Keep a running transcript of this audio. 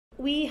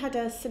We had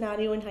a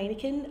scenario in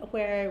Heineken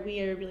where we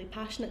are a really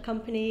passionate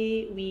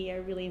company, we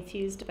are really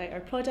enthused about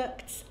our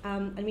products,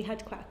 and we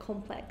had quite a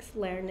complex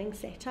learning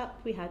setup.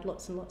 We had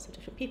lots and lots of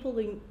different people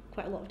doing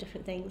quite a lot of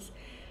different things.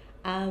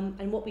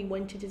 And what we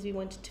wanted is we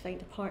wanted to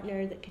find a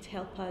partner that could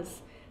help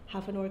us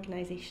have an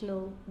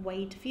organisational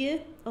wide view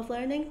of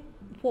learning.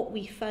 What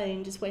we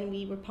found is when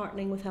we were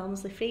partnering with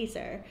Hemsley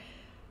Fraser,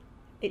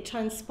 it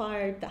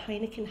transpired that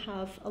Heineken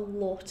have a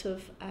lot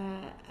of,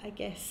 a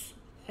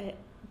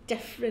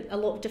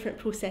lot of different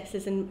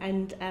processes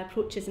and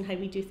approaches in how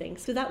we do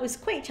things. So that was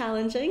quite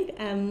challenging,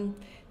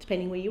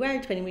 depending where you were,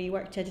 depending where you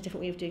worked, you had a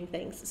different way of doing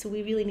things. So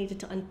we really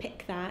needed to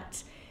unpick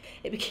that.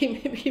 It became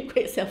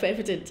quite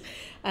self-evident,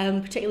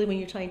 particularly when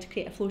you're trying to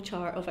create a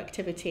flowchart of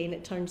activity, and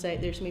it turns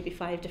out there's maybe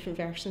 5 different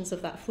versions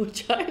of that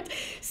flowchart.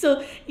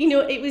 So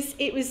it was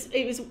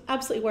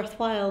absolutely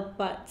worthwhile,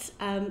 but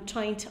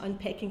trying to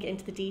unpick and get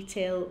into the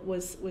detail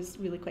was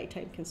really quite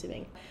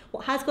time-consuming.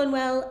 What has gone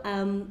well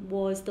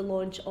was the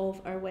launch of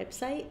our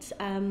website.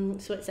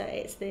 So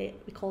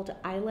we called it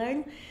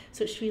iLearn.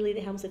 So it's really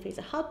the Hemsley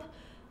Fraser hub,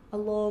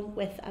 along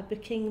with a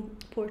booking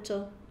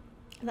portal.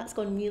 And that's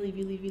gone really,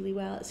 really, really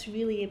well. It's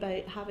really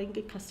about having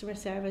good customer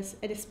service,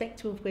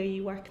 irrespective of where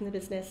you work in the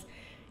business.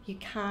 You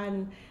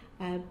can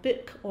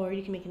book, or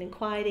you can make an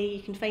inquiry,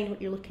 you can find what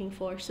you're looking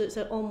for. So it's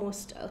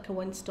almost like a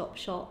one-stop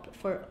shop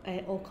for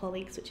all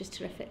colleagues, which is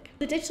terrific.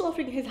 The digital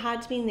offering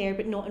had been there,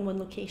 but not in one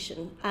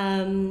location.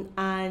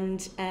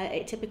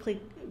 It typically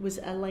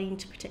was aligned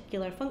to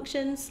particular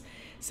functions.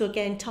 So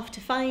again, tough to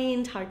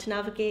find, hard to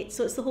navigate.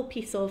 So it's the whole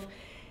piece of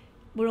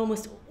we're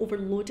almost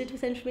overloaded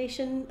with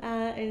information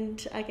in,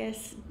 I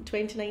guess,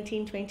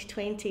 2019,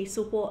 2020.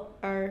 So what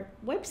our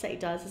website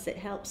does is it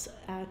helps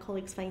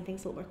colleagues find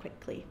things a lot more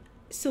quickly.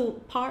 So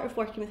part of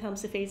working with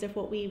Hemsley Fraser,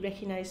 what we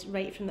recognised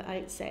right from the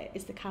outset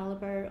is the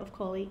calibre of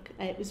colleague.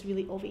 It was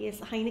really obvious.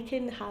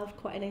 Heineken have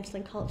quite an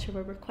excellent culture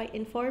where we're quite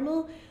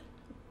informal,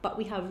 but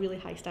we have really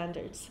high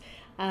standards.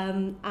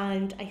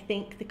 And I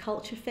think the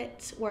culture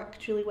fit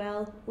worked really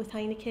well with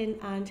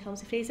Heineken and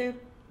Hemsley Fraser.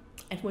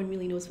 Everyone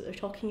really knows what they're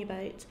talking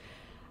about.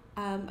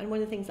 And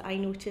one of the things that I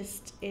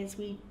noticed is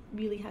we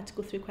really had to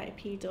go through quite a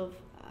period of,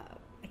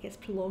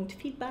 prolonged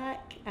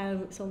feedback.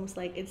 It's almost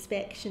like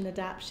inspection,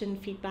 adaptation,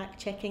 feedback,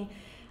 checking.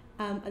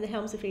 And the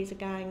Hemsley Fraser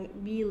gang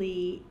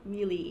really,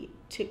 really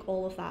took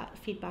all of that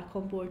feedback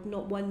on board.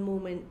 Not one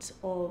moment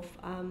of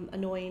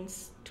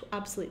annoyance, to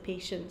absolute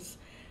patience.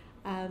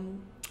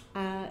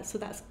 So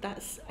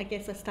that's I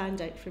guess a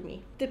standout for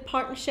me. The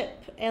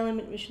partnership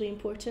element was really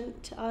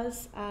important to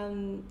us.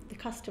 The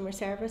customer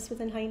service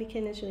within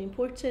Heineken is really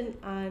important,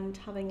 and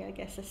having, I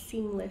guess, a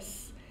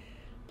seamless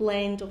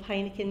blend of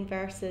Heineken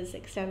versus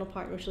external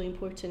partner was really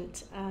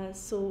important.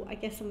 So I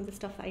guess some of the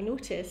stuff that I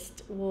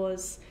noticed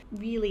was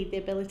really the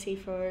ability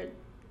for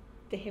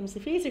the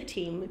Hemsley Fraser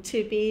team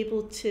to be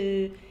able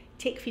to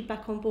take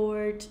feedback on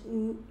board,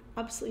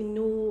 absolutely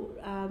no,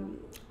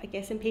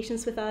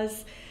 impatience with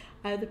us.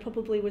 There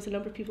probably was a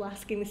number of people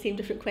asking the same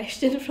different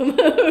question from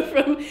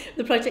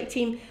the project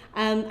team,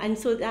 and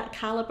so that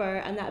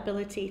calibre and that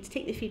ability to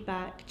take the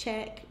feedback,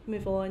 check,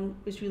 move on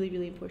was really,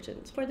 really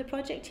important. For the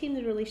project team,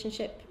 the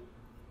relationship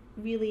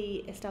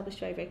really established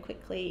very, very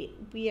quickly.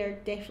 We are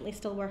definitely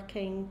still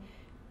working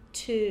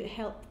to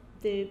help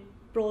the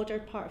broader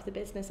part of the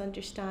business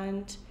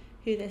understand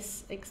who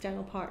this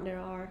external partner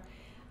are.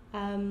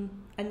 And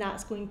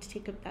that's going to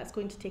take a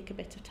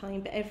bit of time,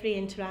 but every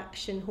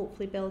interaction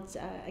hopefully builds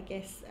a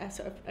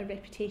sort of a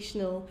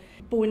reputational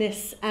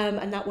bonus,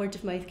 and that word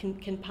of mouth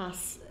can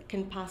pass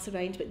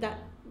around. But that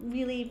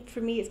really,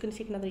 for me, it's going to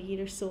take another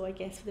year or so, I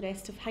guess, for the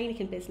rest of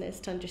Heineken business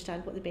to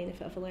understand what the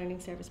benefit of a learning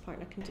service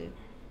partner can do.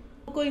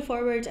 Going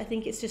forward, I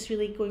think it's just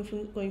really going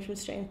from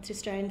strength to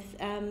strength.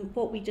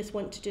 What we just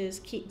want to do is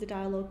keep the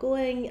dialogue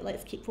going.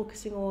 Let's keep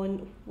focusing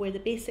on where the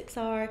basics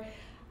are.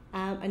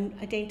 And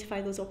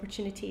identify those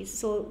opportunities.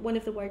 So one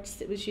of the words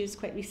that was used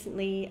quite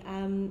recently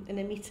in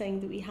a meeting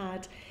that we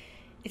had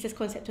is this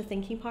concept of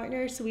thinking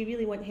partner. So we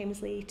really want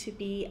Hemsley to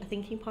be a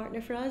thinking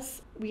partner for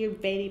us. We are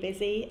very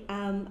busy,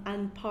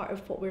 and part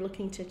of what we're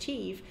looking to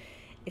achieve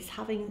is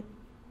having,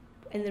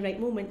 in the right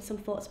moment, some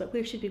thoughts about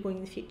where should we be going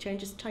in the future, and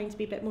just trying to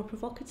be a bit more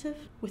provocative.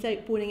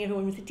 Without boring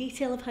everyone with the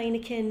detail of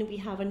Heineken, we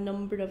have a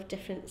number of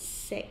different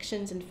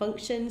sections and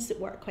functions that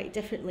work quite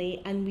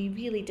differently, and we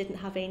really didn't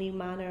have any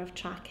manner of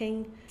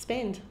tracking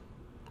spend,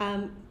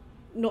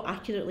 not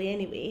accurately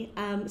anyway.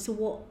 So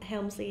what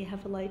Hemsley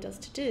have allowed us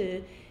to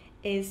do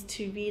is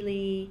to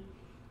really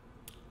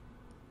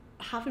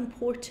have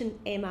important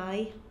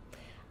MI.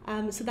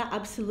 So that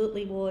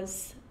absolutely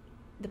was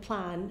the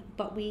plan,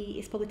 but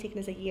it's probably taken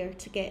us a year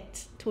to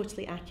get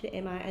totally accurate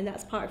MI, and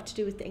that's part of to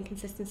do with the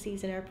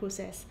inconsistencies in our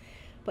process.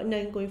 But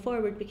now going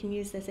forward, we can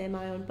use this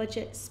MI on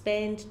budget,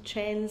 spend,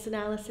 trends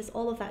analysis,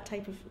 all of that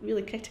type of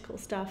really critical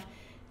stuff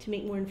to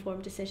make more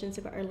informed decisions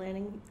about our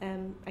learning,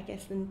 I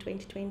guess, in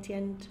 2020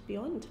 and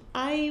beyond.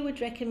 I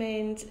would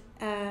recommend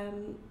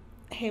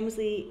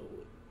Hemsley,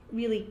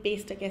 really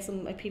based, I guess,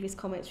 on my previous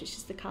comments, which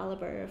is the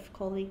calibre of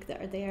colleague that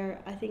are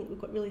there. I think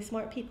we've got really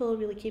smart people,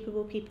 really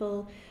capable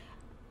people,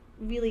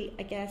 really,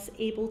 I guess,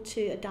 able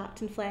to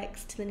adapt and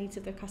flex to the needs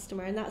of their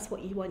customer, and that's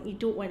what you want. You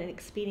don't want an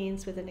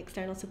experience with an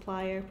external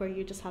supplier where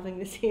you're just having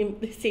the same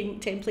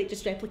template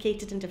just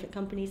replicated in different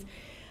companies.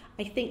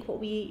 I think what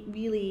we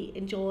really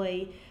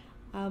enjoy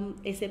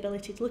is the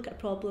ability to look at a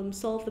problem,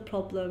 solve the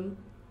problem,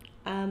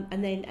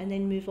 and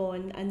then move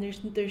on. And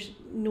there's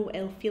no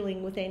ill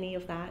feeling with any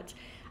of that.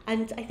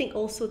 And I think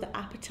also the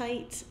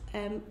appetite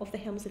of the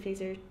Hemsley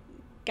Fraser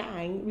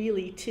gang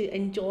really to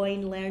enjoy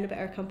and learn about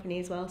our company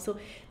as well. So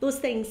those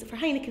things, for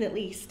Heineken at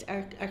least,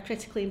 are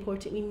critically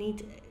important.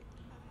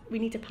 We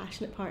need a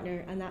passionate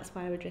partner, and that's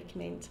why I would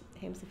recommend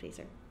Hemsley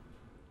Fraser.